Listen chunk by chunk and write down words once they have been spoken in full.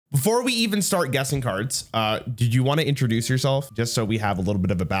before we even start guessing cards, did you want to introduce yourself just so we have a little bit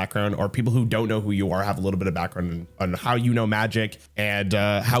of a background, or people who don't know who you are have a little bit of background on how you know Magic and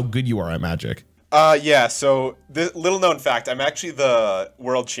how good you are at Magic? Yeah, so the little known fact, I'm actually the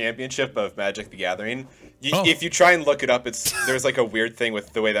world championship of Magic the Gathering. If you try and look it up, there's like a weird thing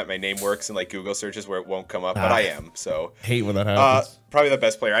with the way that my name works in like Google searches where it won't come up, but I am, so. Hate when that happens. Probably the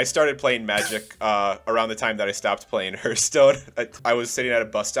best player. I started playing Magic around the time that I stopped playing Hearthstone. I was sitting at a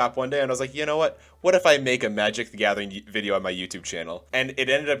bus stop one day and I was like, you know what? What if I make a Magic the Gathering video on my YouTube channel? And it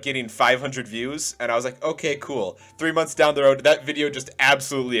ended up getting 500 views, and I was like, okay, cool. 3 months down the road, that video just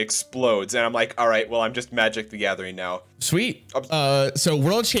absolutely explodes, and I'm like, all right, well, I'm just Magic the Gathering now. Sweet. So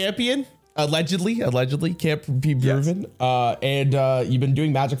world champion. Allegedly can't be proven. Yes. And you've been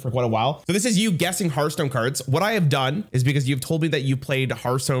doing Magic for quite a while. So this is you guessing Hearthstone cards. What I have done is, because you've told me that you played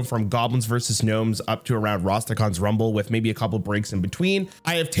Hearthstone from Goblins versus Gnomes up to around Rastakhan's Rumble with maybe a couple breaks in between,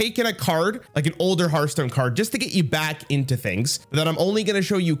 I have taken a card, like an older Hearthstone card, just to get you back into things. But then I'm only going to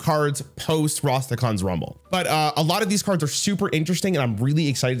show you cards post Rastakhan's Rumble. But a lot of these cards are super interesting, and I'm really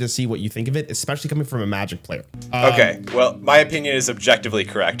excited to see what you think of it, especially coming from a Magic player. Okay, well, my opinion is objectively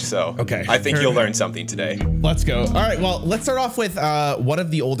correct, so. Okay. I think you'll learn something today. Let's go. All right, well, let's start off with one of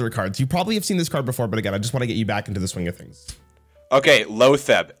the older cards. You probably have seen this card before, but again, I just want to get you back into the swing of things. Okay,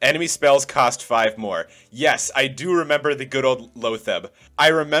 Lotheb. Enemy spells cost 5 more. Yes, I do remember the good old Lotheb. I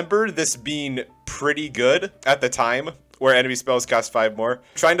remember this being pretty good at the time, where enemy spells cost 5 more. I'm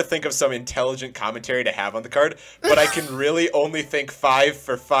trying to think of some intelligent commentary to have on the card, but I can really only think 5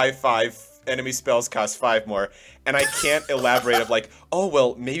 for 5/5. Enemy spells cost 5 more, and I can't elaborate of like, oh,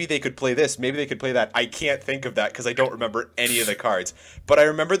 well, maybe they could play this, maybe they could play that. I can't think of that because I don't remember any of the cards, but I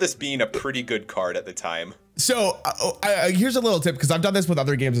remember this being a pretty good card at the time. So here's a little tip, because I've done this with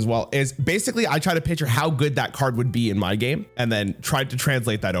other games as well, is basically I try to picture how good that card would be in my game and then try to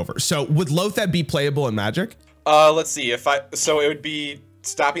translate that over. So would Lotheb be playable in Magic? Let's see. So it would be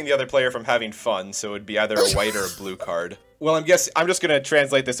stopping the other player from having fun, so it would be either a white or a blue card. Well, I'm just going to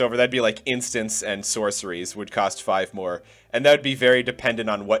translate this over. That'd be like instants and sorceries would cost 5 more. And that would be very dependent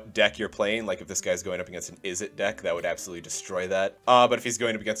on what deck you're playing. Like if this guy's going up against an Izzet deck, that would absolutely destroy that. But if he's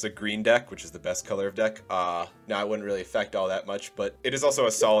going up against a green deck, which is the best color of deck, now it wouldn't really affect all that much. But it is also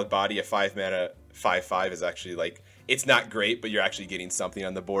a solid body. A 5 mana 5/5 is actually like, it's not great, but you're actually getting something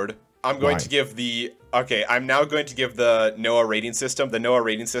on the board. I'm going to give I'm now going to give the Noah rating system. The Noah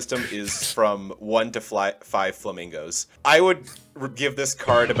rating system is from 1 to 5 flamingos. I would give this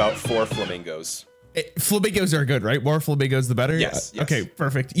card about 4 flamingos. Flamingos are good, right? More flamingos, the better. Yes, yes. Okay,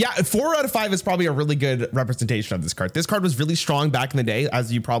 perfect. Yeah, 4 out of 5 is probably a really good representation of this card. This card was really strong back in the day, as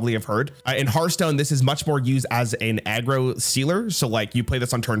you probably have heard. In Hearthstone, this is much more used as an aggro sealer. So like you play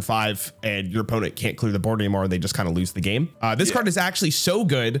this on turn 5 and your opponent can't clear the board anymore. They just kind of lose the game. This card is actually so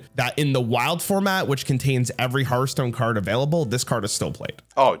good that in the wild format, which contains every Hearthstone card available, this card is still played.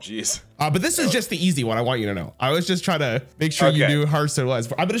 Oh, geez. But this is just the easy one. I want you to know. I was just trying to make sure you knew Hearthstone was.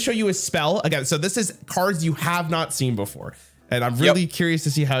 I'm going to show you a spell again. So this is cards you have not seen before. And I'm really curious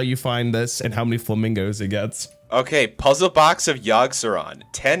to see how you find this and how many flamingos it gets. Okay, Puzzle Box of Yogg-Saron.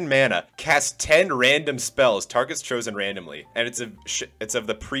 10 mana. Cast 10 random spells. Targets chosen randomly. And it's of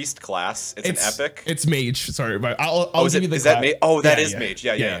the priest class. It's an epic. It's mage. Sorry, but I'll give you the Is that mage? Oh, that is yeah. mage.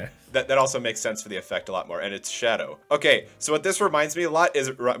 Yeah. That also makes sense for the effect a lot more, and it's shadow. Okay, so what this reminds me a lot is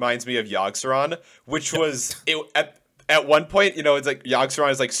it reminds me of Yogg-Saron, which was at one point, you know, it's like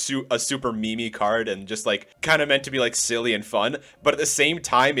Yogg-Saron is like a super memey card and just like kind of meant to be like silly and fun, but at the same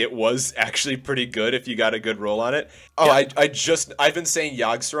time, it was actually pretty good if you got a good roll on it. Oh, yeah. I've been saying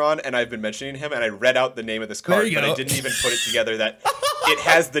Yogg-Saron and I've been mentioning him, and I read out the name of this card, but I didn't even put it together that it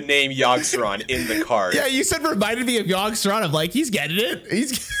has the name Yogg-Saron in the card. Yeah, you said reminded me of Yogg-Saron. I'm like, he's getting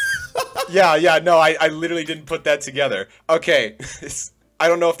it. Yeah, no, I literally didn't put that together. Okay, I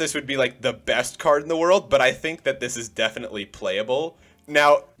don't know if this would be like the best card in the world, but I think that this is definitely playable.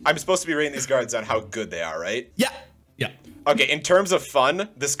 Now, I'm supposed to be rating these cards on how good they are, right? Yeah. Okay, in terms of fun,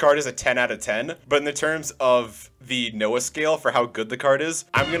 this card is a 10 out of 10, but in the terms of the Noah scale for how good the card is,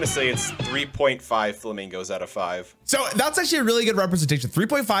 I'm going to say it's 3.5 flamingos out of 5. So that's actually a really good representation.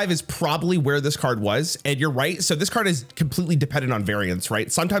 3.5 is probably where this card was, and you're right. So this card is completely dependent on variance,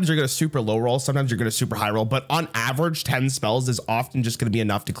 right? Sometimes you're going to super low roll, sometimes you're going to super high roll, but on average, 10 spells is often just going to be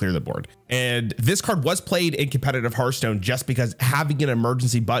enough to clear the board. And this card was played in competitive Hearthstone just because having an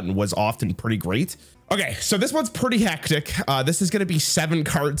emergency button was often pretty great. Okay, so this one's pretty hectic. This is going to be 7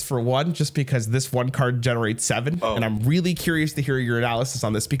 cards for 1, just because this one card generates 7. 7, and I'm really curious to hear your analysis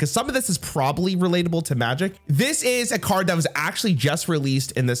on this because some of this is probably relatable to Magic. This is a card that was actually just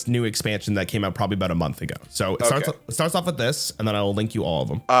released in this new expansion that came out probably about a month ago. So it starts off with this, and then I will link you all of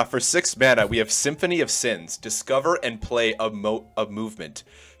them. For 6 mana, we have Symphony of Sins. Discover and play a movement.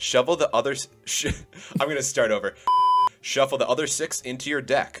 Shuffle the others. I'm going to start over. Shuffle the other 6 into your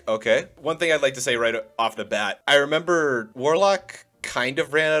deck. Okay. One thing I'd like to say right off the bat, I remember Warlock kind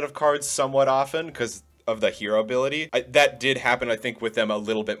of ran out of cards somewhat often because of the hero ability. That did happen, I think, with them a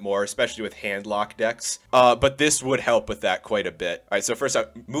little bit more, especially with handlock decks. But this would help with that quite a bit. All right, so first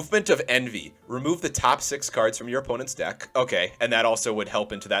up, Movement of Envy. Remove the top 6 cards from your opponent's deck. Okay, and that also would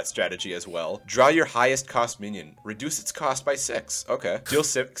help into that strategy as well. Draw your highest cost minion. Reduce its cost by 6. Okay. Deal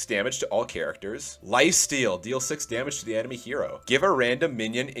 6 damage to all characters. Lifesteal. Deal 6 damage to the enemy hero. Give a random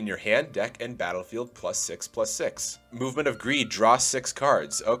minion in your hand, deck, and battlefield +6/+6. Movement of Greed. Draw 6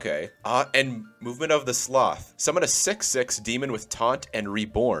 cards. Okay. And Movement of the Sloth. Summon a 6/6 demon with Taunt and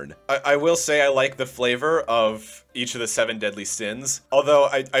Reborn. I will say I like the flavor of each of the 7 deadly sins, although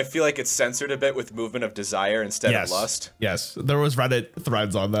I feel like it's censored a bit with Movement of Desire instead of Lust. Yes, there was Reddit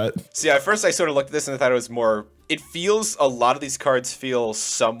threads on that. See, at first I sort of looked at this and I thought it was more, it feels, a lot of these cards feel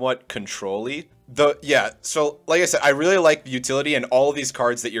somewhat control-y. So like I said, I really like the utility, and all of these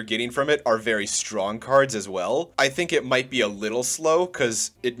cards that you're getting from it are very strong cards as well. I think it might be a little slow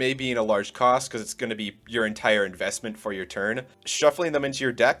because it may be in a large cost because it's going to be your entire investment for your turn. Shuffling them into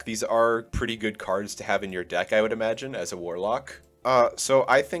your deck, these are pretty good cards to have in your deck, I would imagine, as a Warlock. So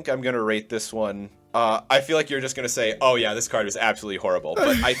I think I'm going to rate this one. I feel like you're just going to say, oh yeah, this card is absolutely horrible.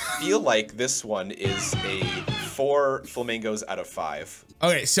 But I feel like this one is a 4 flamingos out of 5.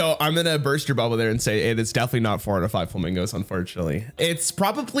 Okay, so I'm going to burst your bubble there and say it is definitely not 4 out of 5 flamingos, unfortunately. It's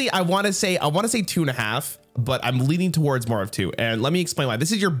probably, I want to say 2.5. But I'm leaning towards more of 2. And let me explain why.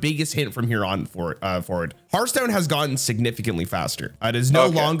 This is your biggest hint from here on forward. Hearthstone has gotten significantly faster. It is no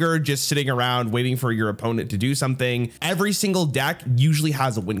longer just sitting around waiting for your opponent to do something. Every single deck usually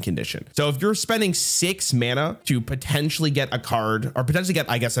has a win condition. So if you're spending 6 mana to potentially get a card, or potentially get,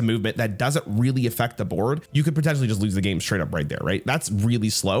 I guess, a movement that doesn't really affect the board, you could potentially just lose the game straight up right there, right? That's really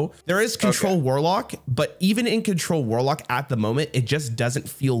slow. There is Control Warlock, but even in Control Warlock at the moment, it just doesn't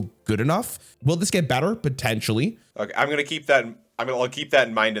feel good enough. Will this get better? Potentially. Okay, I'm gonna keep that. I'll keep that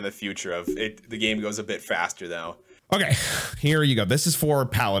in mind in the future. Of it, the game goes a bit faster though. Okay, here you go. This is for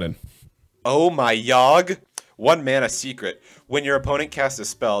Paladin. Oh my Yogg. 1 mana secret. When your opponent casts a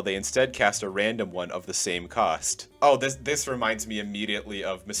spell, they instead cast a random one of the same cost. Oh, this reminds me immediately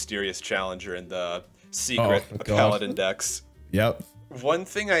of Mysterious Challenger and the secret Paladin decks. Yep. One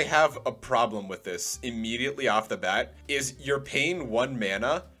thing I have a problem with this immediately off the bat is you're paying 1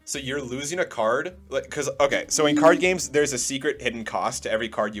 mana, so you're losing a card. So in card games, there's a secret hidden cost to every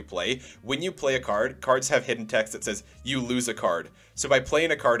card you play. When you play a card, cards have hidden text that says you lose a card. So by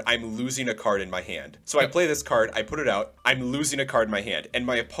playing a card, I'm losing a card in my hand. So I play this card, I put it out, I'm losing a card in my hand, and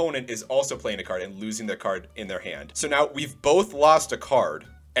my opponent is also playing a card and losing their card in their hand. So now we've both lost a card,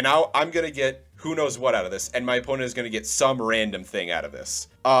 and now I'm gonna get who knows what out of this, and my opponent is going to get some random thing out of this.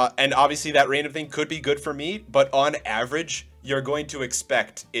 And obviously that random thing could be good for me, but on average, you're going to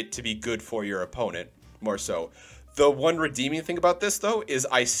expect it to be good for your opponent, more so. The one redeeming thing about this, though, is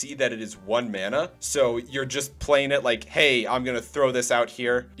I see that it is 1 mana, so you're just playing it like, hey, I'm going to throw this out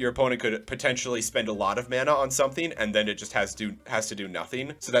here. Your opponent could potentially spend a lot of mana on something, and then it just has to do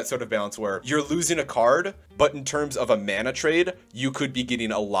nothing. So that sort of balance where you're losing a card, but in terms of a mana trade, you could be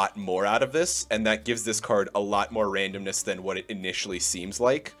getting a lot more out of this, and that gives this card a lot more randomness than what it initially seems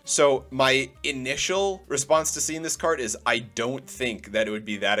like. So my initial response to seeing this card is I don't think that it would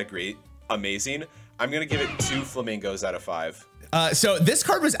be that amazing. I'm going to give it 2 flamingos out of 5. So this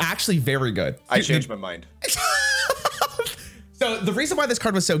card was actually very good. I changed my mind. So the reason why this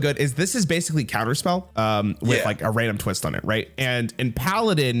card was so good is this is basically counterspell with like a random twist on it, right? And in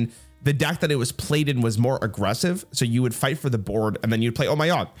Paladin, the deck that it was played in was more aggressive. So you would fight for the board and then you'd play Oh My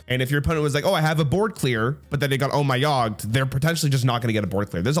Yogg. And if your opponent was like, oh, I have a board clear, but then they got Oh My Yogg, they're potentially just not going to get a board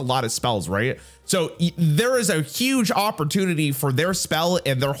clear. There's a lot of spells, right? So there is a huge opportunity for their spell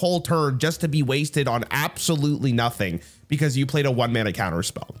and their whole turn just to be wasted on absolutely nothing because you played a 1 mana counter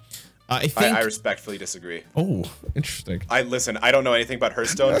spell. I respectfully disagree. Oh, interesting. Listen, I don't know anything about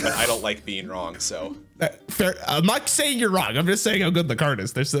Hearthstone, but I don't like being wrong, so. Fair. I'm not saying you're wrong. I'm just saying how good the card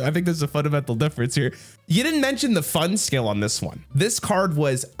is. I think there's a fundamental difference here. You didn't mention the fun skill on this one. This card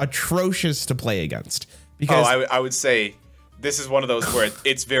was atrocious to play against. Because I would say this is one of those where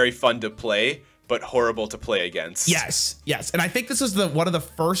it's very fun to play, but horrible to play against. Yes. And I think this was one of the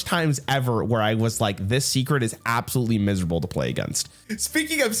first times ever where I was like, this secret is absolutely miserable to play against.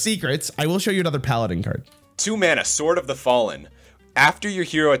 Speaking of secrets, I will show you another Paladin card. 2 mana, Sword of the Fallen. After your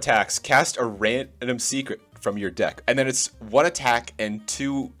hero attacks, cast a random secret from your deck. And then it's 1 attack and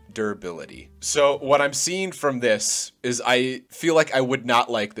 2 durability. So what I'm seeing from this is I feel like I would not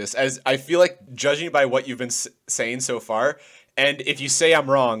like this, as I feel like, judging by what you've been saying so far, and if you say I'm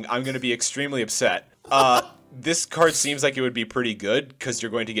wrong, I'm going to be extremely upset. This card seems like it would be pretty good because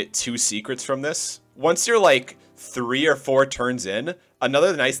you're going to get 2 secrets from this. Once you're like 3 or 4 turns in,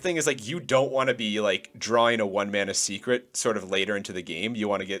 another nice thing is like you don't want to be like drawing a 1 mana secret sort of later into the game. You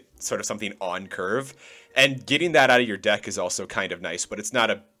want to get sort of something on curve, and getting that out of your deck is also kind of nice, but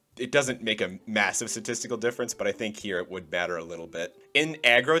it doesn't make a massive statistical difference, but I think here it would matter a little bit. In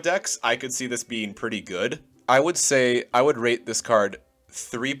aggro decks, I could see this being pretty good. I would say I would rate this card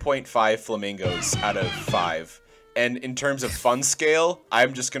 3.5 flamingos out of 5. And in terms of fun scale,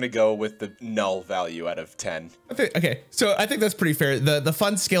 I'm just going to go with the null value out of 10. Okay, so I think that's pretty fair. The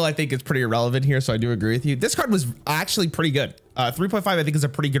fun scale, I think, is pretty irrelevant here, so I do agree with you. This card was actually pretty good. 3.5, I think, is a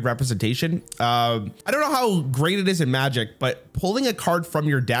pretty good representation. I don't know how great it is in Magic, but pulling a card from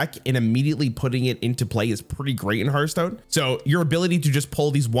your deck and immediately putting it into play is pretty great in Hearthstone. So your ability to just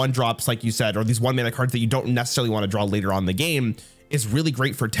pull these 1-drops, like you said, or these 1-mana cards that you don't necessarily want to draw later on in the game is really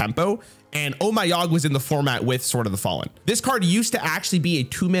great for tempo. And Oh My Yogg was in the format with Sword of the Fallen. This card used to actually be a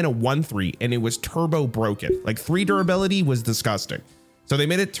 2-mana 1/3, and it was turbo broken. Like 3 durability was disgusting. So they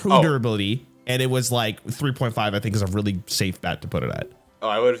made it 2 durability, and it was like 3.5, I think, is a really safe bet to put it at. Oh,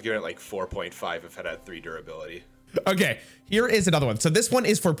 I would have given it like 4.5 if it had 3 durability. Okay, here is another one. So this one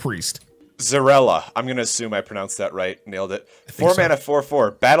is for Priest. Zarella. I'm going to assume I pronounced that right. Nailed it. 4 mana,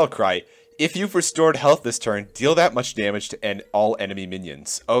 4/4, Battle Cry. If you've restored health this turn, deal that much damage to all enemy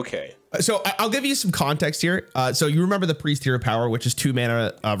minions. Okay. So I'll give you some context here. So you remember the Priest hero power, which is 2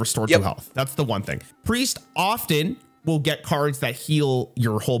 mana, restore 2 health. That's the one thing. Priest often will get cards that heal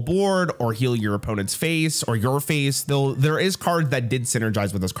your whole board or heal your opponent's face or your face. Though there is cards that did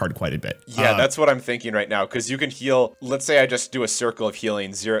synergize with this card quite a bit. Yeah, that's what I'm thinking right now. Because you can heal. Let's say I just do a circle of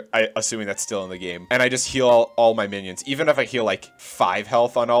healing, assuming that's still in the game, and I just heal all my minions. Even if I heal like 5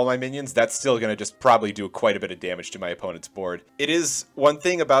 health on all my minions, that's still going to just probably do quite a bit of damage to my opponent's board. It is one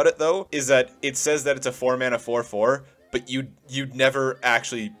thing about it though, is that it says that it's a 4 mana 4/4. But you'd never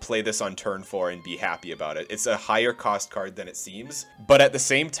actually play this on turn 4 and be happy about it. It's a higher cost card than it seems. But at the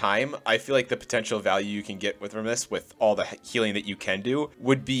same time, I feel like the potential value you can get from this, with all the healing that you can do,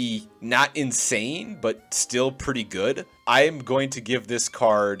 would be not insane, but still pretty good. I'm going to give this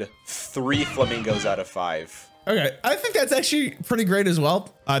card 3 flamingos out of 5. Okay, I think that's actually pretty great as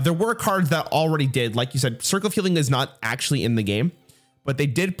well. There were cards that already did, like you said, Circle of Healing is not actually in the game, but they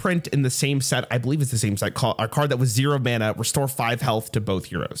did print in the same set, I believe it's the same set, a card that was 0 mana, restore 5 health to both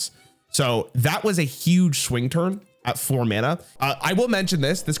heroes. So that was a huge swing turn at 4 mana. I will mention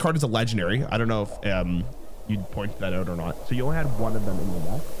this card is a legendary. I don't know if you'd point that out or not. So you only had 1 of them in your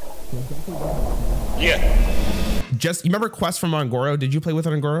deck. Yeah. You remember Quest from Ongoro? Did you play with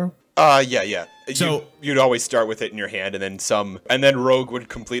Ongoro? Yeah. So you'd always start with it in your hand, and then Rogue would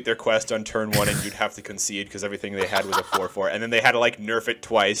complete their quest on turn 1, and you'd have to concede because everything they had was a 4/4, and then they had to like nerf it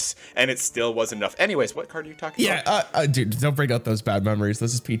twice, and it still wasn't enough. Anyways, what card are you talking about? Yeah, dude, don't bring up those bad memories.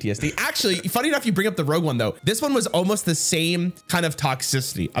 This is PTSD. Actually, funny enough, you bring up the Rogue one though. This one was almost the same kind of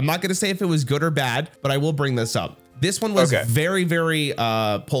toxicity. I'm not gonna say if it was good or bad, but I will bring this up. This one was very, very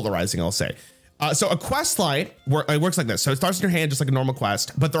polarizing, I'll say. So a quest line it works like this. So it starts in your hand just like a normal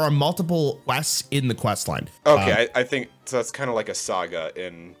quest, but there are multiple quests in the quest line. Okay, I think so. That's kind of like a saga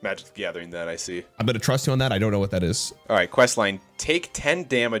in Magic the Gathering. Then I see. I'm gonna trust you on that. I don't know what that is. All right, quest line: take 10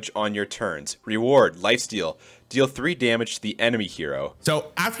 damage on your turns. Reward: lifesteal. Deal 3 damage to the enemy hero.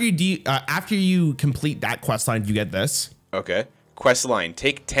 So after you complete that quest line, you get this. Okay. Quest line: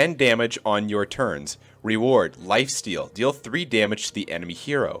 take 10 damage on your turns. Reward: lifesteal. Deal 3 damage to the enemy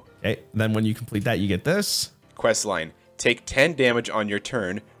hero. Okay. Then when you complete that, you get this. Quest line: take 10 damage on your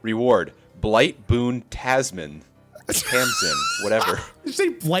turn. Reward: Blight Boon Tamsin. Whatever. Did you say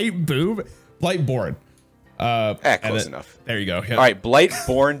Blight Boom? Blightborn. Close enough. There you go. Yeah. All right,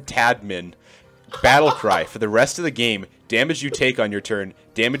 Blightborn Tadmin. Battle Cry. For the rest of the game, damage you take on your turn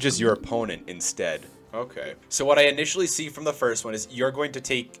damages your opponent instead. Okay. So what I initially see from the first one is you're going to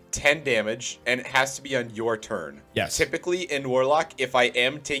take 10 damage, and it has to be on your turn. Yes. Typically in Warlock, if I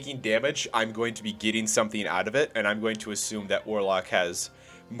am taking damage, I'm going to be getting something out of it, and I'm going to assume that Warlock has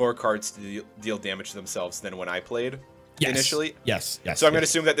more cards to deal damage to themselves than when I played initially. Yes. So I'm going to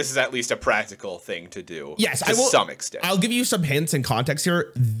assume that this is at least a practical thing to do. Yes, to some extent. I'll give you some hints and context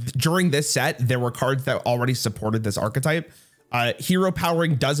here. During this set, there were cards that already supported this archetype. Hero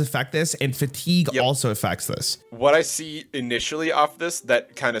powering does affect this, and fatigue also affects this. What I see initially off this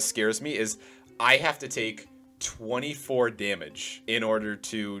that kind of scares me is I have to take 24 damage in order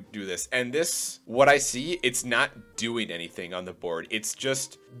to do this. And this, what I see, it's not doing anything on the board. It's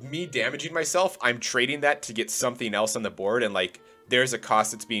just me damaging myself. I'm trading that to get something else on the board, and like there's a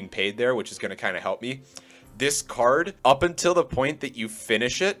cost that's being paid there, which is going to kind of help me. This card, up until the point that you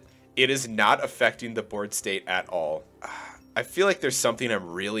finish it, it is not affecting the board state at all. I feel like there's something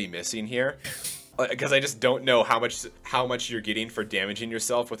I'm really missing here, because I just don't know how much you're getting for damaging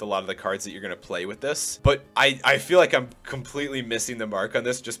yourself with a lot of the cards that you're going to play with this. But I feel like I'm completely missing the mark on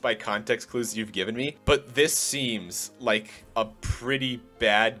this just by context clues you've given me. But this seems like a pretty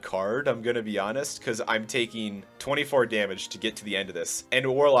bad card, I'm going to be honest, because I'm taking 24 damage to get to the end of this. And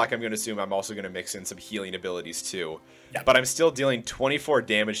Warlock, I'm going to assume I'm also going to mix in some healing abilities too. Yep. But I'm still dealing 24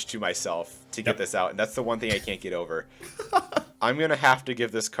 damage to myself to get this out, and that's the one thing I can't get over. I'm going to have to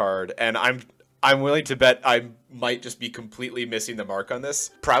give this card, and I'm willing to bet I might just be completely missing the mark on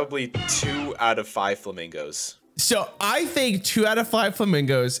this. Probably 2 out of 5 flamingos. So I think 2 out of 5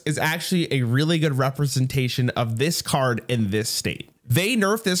 flamingos is actually a really good representation of this card in this state. They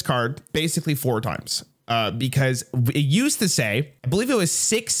nerfed this card basically 4 times. Because it used to say, I believe it was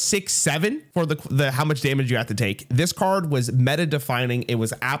 667 for the how much damage you have to take. This card was meta defining. It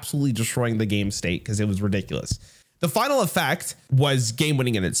was absolutely destroying the game state because it was ridiculous. The final effect was game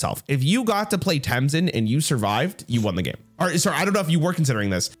winning in itself. If you got to play Temzin and you survived, you won the game. Or sorry, I don't know if you were considering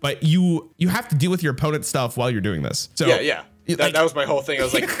this, but you have to deal with your opponent's stuff while you're doing this. So yeah. That was my whole thing. I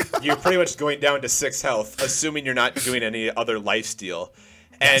was like, you're pretty much going down to 6 health, assuming you're not doing any other lifesteal.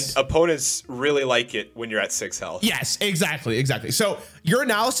 And opponents really like it when you're at 6 health. Yes, exactly. So your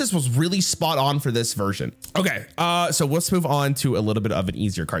analysis was really spot on for this version. Okay, so let's move on to a little bit of an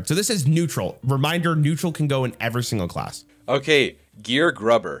easier card. So this is neutral. Reminder, neutral can go in every single class. Okay, Gear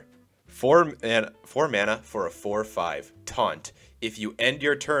Grubber. 4 mana for a 4/5. Taunt. If you end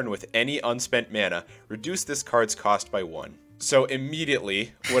your turn with any unspent mana, reduce this card's cost by 1. So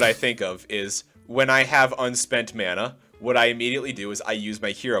immediately, what I think of is when I have unspent mana, what I immediately do is I use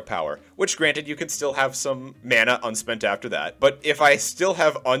my hero power, which granted you can still have some mana unspent after that. But if I still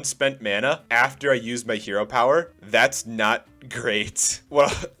have unspent mana after I use my hero power, that's not great.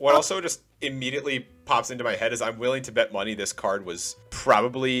 What also just immediately pops into my head is I'm willing to bet money this card was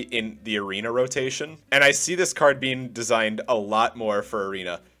probably in the arena rotation. And I see this card being designed a lot more for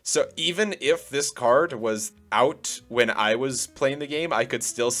arena. So even if this card was out when I was playing the game, I could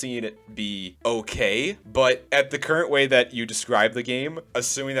still see it be okay. But at the current way that you describe the game,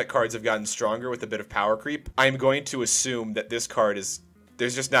 assuming that cards have gotten stronger with a bit of power creep, I'm going to assume that this card is,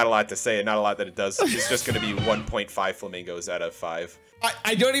 there's just not a lot to say and not a lot that it does. It's just going to be 1.5 flamingos out of 5.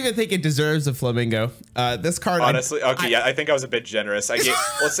 I don't even think it deserves a flamingo. This card, honestly, I think I was a bit generous. I gave,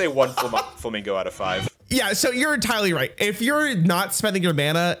 let's say 1 flamingo out of 5. Yeah, so you're entirely right. If you're not spending your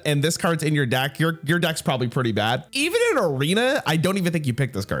mana and this card's in your deck, your deck's probably pretty bad. Even in arena, I don't even think you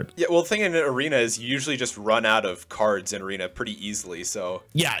pick this card. Yeah, well, the thing in arena is you usually just run out of cards in arena pretty easily, so.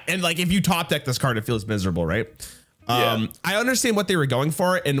 Yeah, and like if you top deck this card, it feels miserable, right? Yeah. I understand what they were going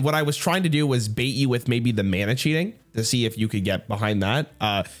for, and what I was trying to do was bait you with maybe the mana cheating to see if you could get behind that.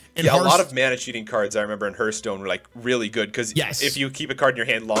 Yeah, a lot of mana cheating cards I remember in Hearthstone were like really good because if you keep a card in your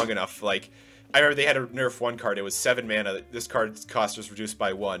hand long enough, like I remember they had a nerf one card. It was 7 mana. This card's cost was reduced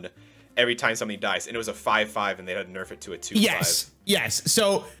by 1 every time something dies, and it was a 5/5, and they had to nerf it to a 2/5. Yes.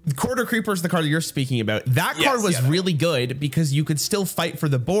 So Quarter Creeper is the card that you're speaking about. That card was really good because you could still fight for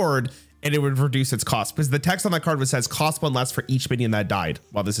the board, and it would reduce its cost because the text on that card says cost 1 less for each minion that died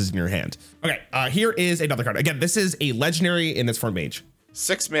while this is in your hand. Okay, here is another card. Again, this is a legendary and it's for mage.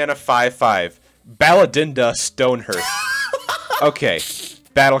 6 mana, 5/5. Baladinda Stonehearth. Okay,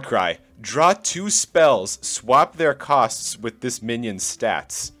 Battle Cry. Draw 2 spells, swap their costs with this minion's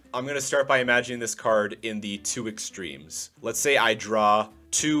stats. I'm going to start by imagining this card in the 2 extremes. Let's say I draw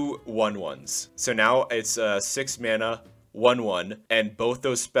 2 1/1s. So now it's 6 mana, 1/1, and both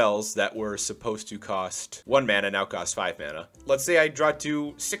those spells that were supposed to cost 1 mana now cost 5 mana. Let's say I draw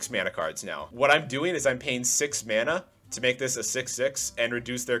 2 6 mana cards now. What I'm doing is I'm paying 6 mana to make this a 6/6 and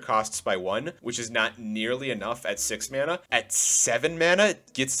reduce their costs by 1, which is not nearly enough at 6 mana. At 7 mana,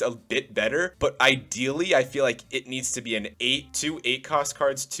 it gets a bit better, but ideally, I feel like it needs to be an 2 8 cost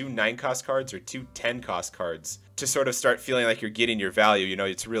cards, 2 9 cost cards, or 2 10 cost cards to sort of start feeling like you're getting your value. You know,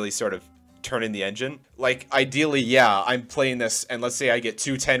 it's really sort of turning the engine. Like, ideally, yeah, I'm playing this, and let's say I get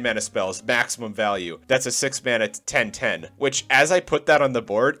 2 10 mana spells, maximum value. That's a 6 mana 10/10, which as I put that on the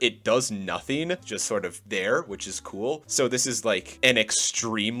board, it does nothing, just sort of there, which is cool. So this is like an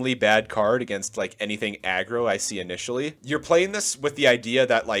extremely bad card against like anything aggro I see initially. You're playing this with the idea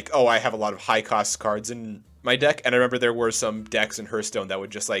that like, oh, I have a lot of high cost cards in my deck, and I remember there were some decks in Hearthstone that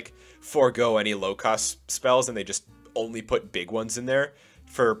would just like forego any low cost spells, and they just only put big ones in there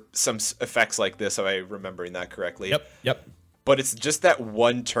for some effects like this, if I'm remembering that correctly. Yep. But it's just that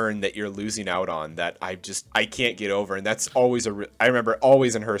one turn that you're losing out on that I can't get over. And that's always I remember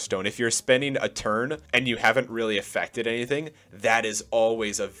always in Hearthstone, if you're spending a turn and you haven't really affected anything, that is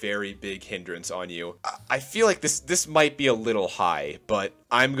always a very big hindrance on you. I feel like this might be a little high, but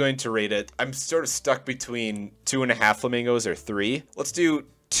I'm going to rate it. I'm sort of stuck between 2.5 flamingos or 3. Let's do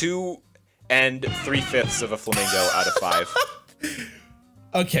 2 3/5 of a flamingo out of 5.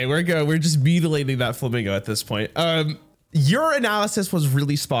 Okay, we're just mutilating that flamingo at this point. Your analysis was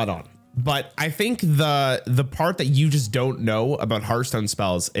really spot on, but I think the part that you just don't know about Hearthstone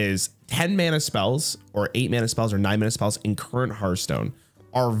spells is 10 mana spells or 8 mana spells or 9 mana spells in current Hearthstone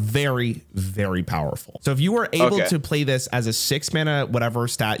are very, very powerful. So if you were able to play this as a 6 mana, whatever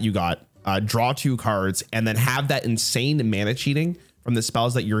stat you got, draw 2 cards, and then have that insane mana cheating from the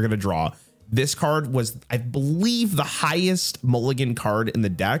spells that you're going to draw, this card was, I believe, the highest mulligan card in the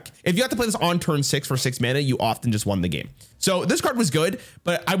deck. If you have to play this on turn 6 for 6 mana, you often just won the game. So this card was good,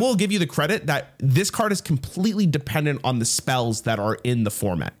 but I will give you the credit that this card is completely dependent on the spells that are in the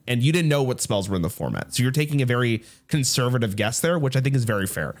format. And you didn't know what spells were in the format. So you're taking a very conservative guess there, which I think is very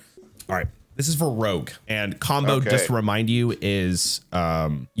fair. All right. This is for Rogue. And combo, just to remind you, is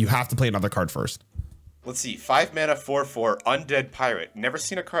you have to play another card first. Let's see. 5 mana, 4/4, Undead Pirate. Never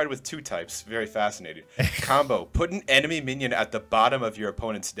seen a card with 2 types. Very fascinating. Combo. Put an enemy minion at the bottom of your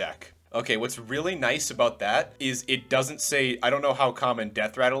opponent's deck. Okay, what's really nice about that is it doesn't say, I don't know how common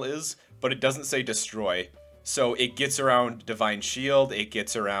Death Rattle is, but it doesn't say destroy. So it gets around Divine Shield, it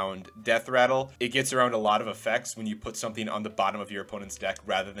gets around Death Rattle, it gets around a lot of effects when you put something on the bottom of your opponent's deck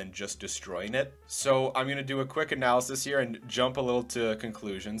rather than just destroying it. So I'm going to do a quick analysis here and jump a little to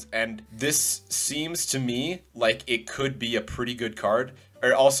conclusions. And this seems to me like it could be a pretty good card.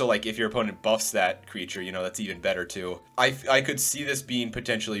 Or also, like, if your opponent buffs that creature, you know, that's even better, too. I could see this being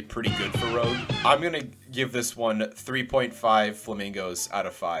potentially pretty good for Rogue. I'm going to give this one 3.5 flamingos out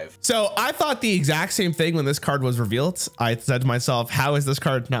of 5. So I thought the exact same thing when this card was revealed. I said to myself, how is this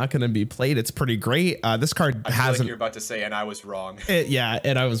card not going to be played? It's pretty great. This card I hasn't... feel like you're about to say, and I was wrong. Yeah,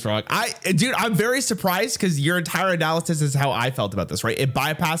 and I was wrong. Dude, I'm very surprised because your entire analysis is how I felt about this, right? It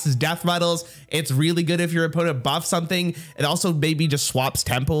bypasses death metals. It's really good if your opponent buffs something. It also maybe just swaps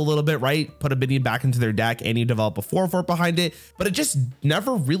tempo a little bit, right? Put a minion back into their deck and you develop a 4/4 behind it, but it just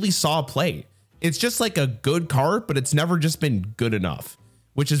never really saw play. It's just like a good card, but it's never just been good enough,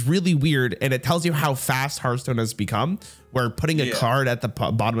 which is really weird. And it tells you how fast Hearthstone has become, where putting a card at the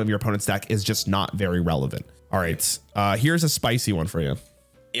bottom of your opponent's deck is just not very relevant. All right, here's a spicy one for you.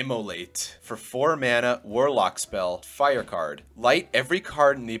 Immolate. For 4 mana, Warlock spell, fire card. Light every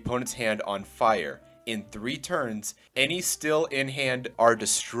card in the opponent's hand on fire. In 3 turns, any still in hand are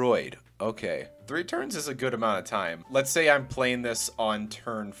destroyed. Okay. 3 turns is a good amount of time. Let's say I'm playing this on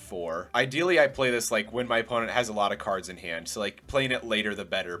turn 4. Ideally, I play this like when my opponent has a lot of cards in hand. So like playing it later, the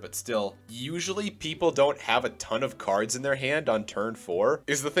better. But still, usually people don't have a ton of cards in their hand on turn 4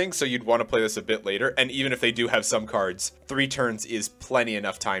 is the thing. So you'd want to play this a bit later. And even if they do have some cards, 3 turns is plenty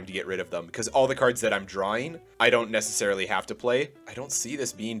enough time to get rid of them. Because all the cards that I'm drawing, I don't necessarily have to play. I don't see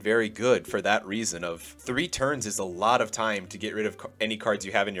this being very good for that reason of 3 turns is a lot of time to get rid of any cards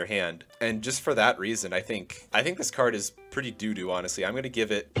you have in your hand. And just for that reason, I think this card is pretty doo-doo, honestly. I'm going to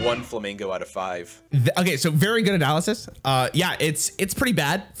give it 1 flamingo out of 5. Okay, so very good analysis. Yeah, it's pretty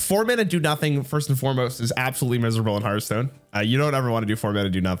bad. 4 mana do nothing, first and foremost, is absolutely miserable in Hearthstone. You don't ever want to do 4 mana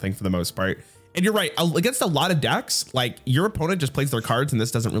do nothing for the most part. And you're right, against a lot of decks, like your opponent just plays their cards and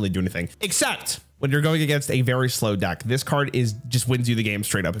this doesn't really do anything. Except when you're going against a very slow deck. This card just wins you the game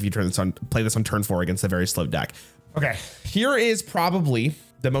straight up if you play this on turn 4 against a very slow deck. Okay, here is probably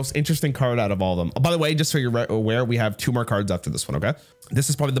the most interesting card out of all of them. By the way, just so you're aware, we have 2 more cards after this one, okay? This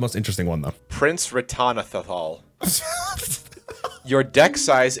is probably the most interesting one, though. Prince Ratanathal. Your deck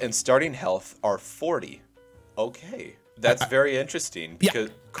size and starting health are 40. Okay. That's very interesting because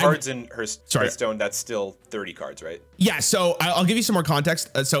cards in Hearthstone, that's still 30 cards, right? Yeah, so I'll give you some more context.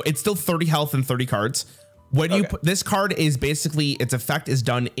 So it's still 30 health and 30 cards. When you put this card is basically its effect is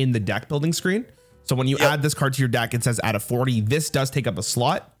done in the deck building screen. So when you add this card to your deck, it says add a 40. This does take up a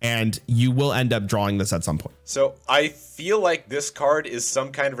slot and you will end up drawing this at some point. So I feel like this card is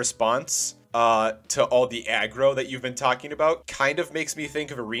some kind of response to all the aggro that you've been talking about. Kind of makes me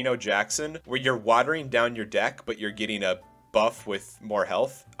think of a Reno Jackson where you're watering down your deck, but you're getting a buff with more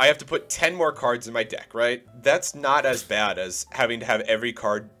health. I have to put 10 more cards in my deck, right? That's not as bad as having to have every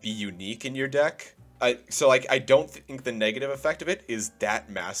card be unique in your deck. So like, I don't think the negative effect of it is that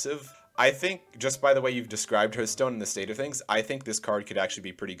massive. I think just by the way you've described Hearthstone and the state of things, I think this card could actually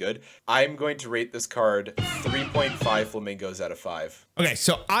be pretty good. I'm going to rate this card 3.5 flamingos out of 5. Okay,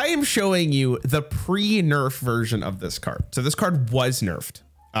 so I am showing you the pre-nerf version of this card. So this card was nerfed.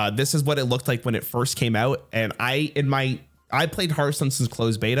 This is what it looked like when it first came out. And I played Hearthstone since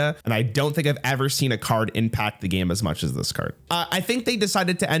closed beta, and I don't think I've ever seen a card impact the game as much as this card. I think they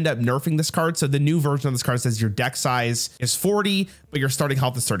decided to end up nerfing this card. So the new version of this card says your deck size is 40, but your starting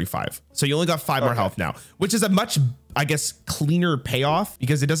health is 35. So you only got 5 more health now, which is a much, I guess, cleaner payoff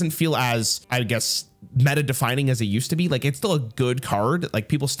because it doesn't feel as, I guess, meta defining as it used to be. Like, it's still a good card. Like,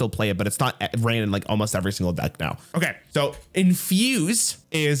 people still play it, but it's not ran in like almost every single deck now. Okay, so Infuse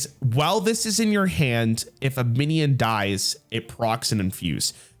is, while this is in your hand, if a minion dies, it procs and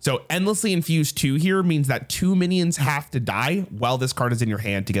Infuse. So Endlessly Infuse 2 here means that 2 minions have to die while this card is in your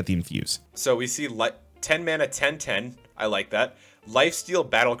hand to get the Infuse. So we see 10 mana, 10/10. I like that. Lifesteal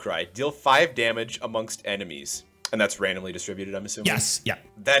Battlecry. Deal 5 damage amongst enemies. And that's randomly distributed, I'm assuming? Yes, yeah.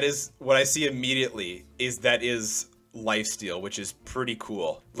 That is, what I see immediately is that is lifesteal, which is pretty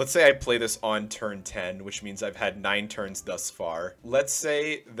cool. Let's say I play this on turn 10, which means I've had 9 turns thus far. Let's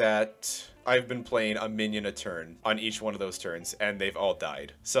say that I've been playing a minion a turn on each one of those turns, and they've all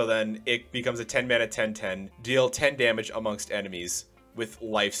died. So then it becomes a 10 mana, 10/10, deal 10 damage amongst enemies with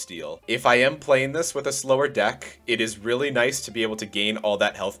lifesteal. If I am playing this with a slower deck, it is really nice to be able to gain all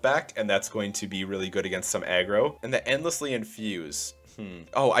that health back, and that's going to be really good against some aggro. And the Endlessly Infuse.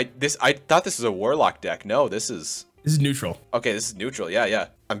 Oh, I thought this was a Warlock deck. No, this is neutral. Okay, this is neutral. Yeah.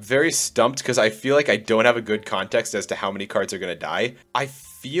 I'm very stumped because I feel like I don't have a good context as to how many cards are going to die. I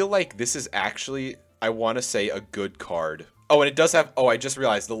feel like this is actually, I want to say, a good card. Oh, and it does have, oh, I just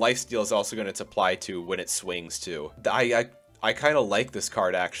realized the lifesteal is also going to apply to when it swings too. I kind of like this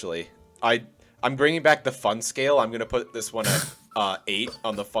card, actually. I'm bringing back the fun scale. I'm going to put this one at 8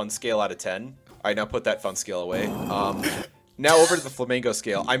 on the fun scale out of 10. All right, now put that fun scale away. Now over to the flamingo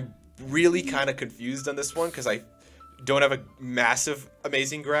scale. I'm really kind of confused on this one because I don't have a massive,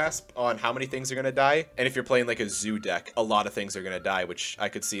 amazing grasp on how many things are going to die. And if you're playing like a zoo deck, a lot of things are going to die, which I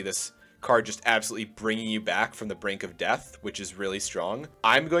could see this card just absolutely bringing you back from the brink of death, which is really strong.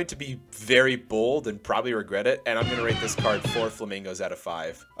 I'm going to be very bold and probably regret it, and I'm going to rate this card 4 flamingos out of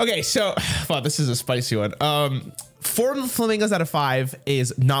 5. Okay, so wow, this is a spicy one. 4 flamingos out of 5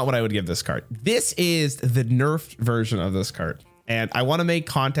 is not what I would give this card. This is the nerfed version of this card. And I want to make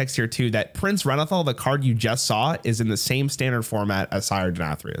context here too that Prince Renathal, the card you just saw, is in the same standard format as Sire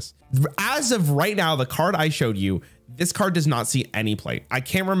Denathrius. As of right now, the card I showed you, this card does not see any play. I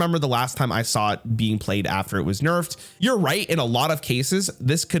can't remember the last time I saw it being played after it was nerfed. You're right, in a lot of cases,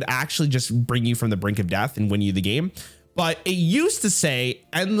 this could actually just bring you from the brink of death and win you the game. But it used to say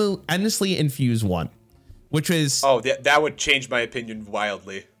Endlessly Infuse 1. Which is... Oh, that would change my opinion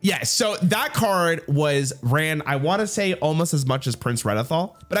wildly. Yeah, so that card ran, I want to say, almost as much as Prince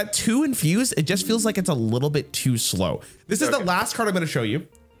Renathal. But at 2 Infuse, it just feels like it's a little bit too slow. This is the last card I'm going to show you.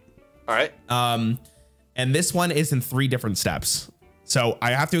 All right. And this one is in 3 different steps. So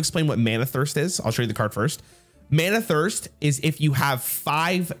I have to explain what Mana Thirst is. I'll show you the card first. Mana Thirst is if you have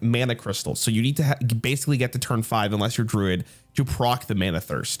 5 mana crystals. So you need to basically get to turn 5, unless you're Druid, to proc the Mana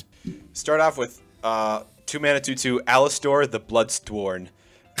Thirst. Start off with... 2 mana, 2/2, Alistor the Bloodsworn.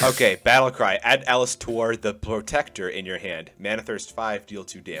 Okay, Battlecry. Add Alistor the Protector in your hand. Mana Thirst 5, deal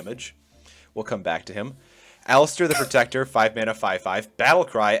 2 damage. We'll come back to him. Alistor the Protector, 5 mana, 5/5.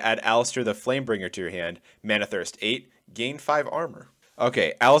 Battlecry. Add Alistor the Flamebringer to your hand. Mana Thirst 8, gain 5 armor.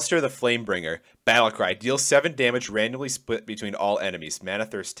 Okay, Alistor the Flamebringer. Battlecry. Deal 7 damage randomly split between all enemies. Mana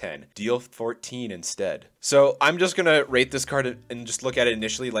Thirst 10. Deal 14 instead. So I'm just going to rate this card and just look at it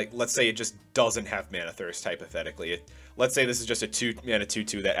initially. Like, let's say it just doesn't have Mana Thirst, hypothetically. Let's say this is just a 2 mana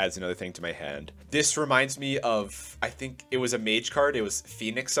 2/2 that adds another thing to my hand. This reminds me of, I think it was a mage card. It was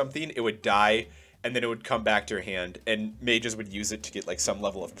Phoenix something. It would die, and then it would come back to your hand, and mages would use it to get like some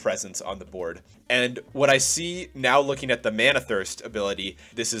level of presence on the board. And what I see now looking at the Mana Thirst ability,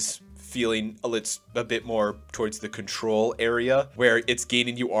 this is feeling a bit more towards the control area, where it's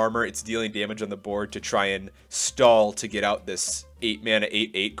gaining you armor, it's dealing damage on the board to try and stall to get out this 8 mana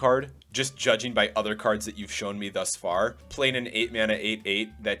 8/8 card. Just judging by other cards that you've shown me thus far, playing an 8 mana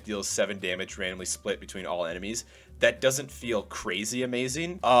 8/8 that deals 7 damage randomly split between all enemies, that doesn't feel crazy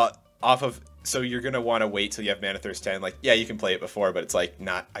amazing. So you're going to want to wait till you have Mana Thirst 10. Like, yeah, you can play it before, but it's like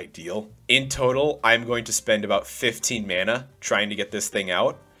not ideal. In total, I'm going to spend about 15 mana trying to get this thing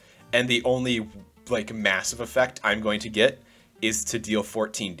out. And the only like massive effect I'm going to get is to deal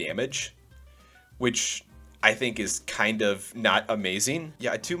 14 damage, which I think is kind of not amazing.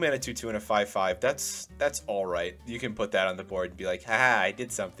 Yeah, a 2-mana 2/2 and a 5/5. That's all right. You can put that on the board and be like, haha, I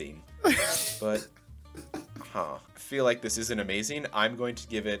did something. But, I feel like this isn't amazing. I'm going to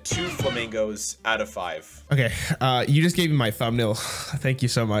give it 2 flamingos out of 5. Okay, you just gave me my thumbnail. Thank you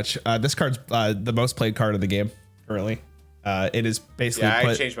so much. This card's the most played card of the game currently. It is basically. Yeah,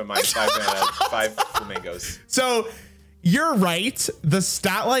 I changed my mind. 5 mana, 5 flamingos. So you're right. The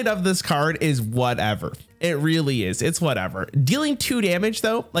stat line of this card is whatever. It really is. It's whatever. Dealing 2 damage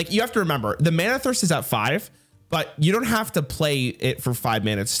though, like you have to remember, the Mana Thirst is at 5. But you don't have to play it for 5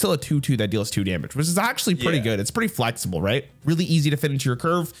 mana. It's still a 2/2 that deals 2 damage, which is actually pretty good. It's pretty flexible, right? Really easy to fit into your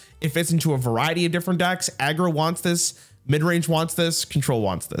curve. It fits into a variety of different decks. Aggro wants this. Mid-range wants this. Control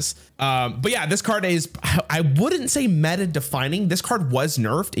wants this. But yeah, this card is, I wouldn't say meta defining. This card was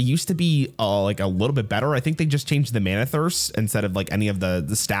nerfed. It used to be like a little bit better. I think they just changed the Mana Thirst instead of like any of the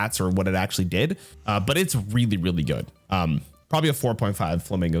stats or what it actually did. But it's really, really good. Probably a 4.5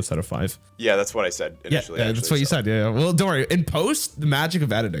 flamingos out of 5. Yeah, that's what I said initially. Yeah, that's what you said. Yeah. Well, don't worry. In post, the magic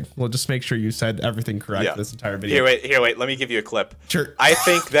of editing, we'll just make sure you said everything correct this entire video. Here, wait. Let me give you a clip. Sure. I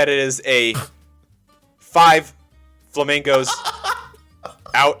think that it is a 5 flamingos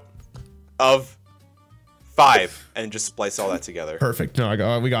out of 5, and just splice all that together. Perfect.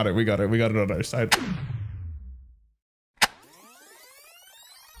 No, we got it. We got it on our side.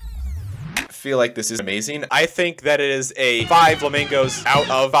 Feel like this is amazing. I think that it is a 5 flamingos out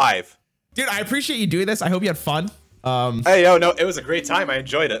of 5. Dude, I appreciate you doing this. I hope you had fun. Hey, no, it was a great time. I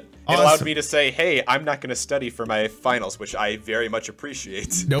enjoyed it. It Awesome. allowed me to say, hey, I'm not going to study for my finals, which I very much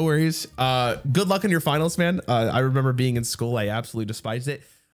appreciate. No worries. Good luck in your finals, man. I remember being in school. I absolutely despised it.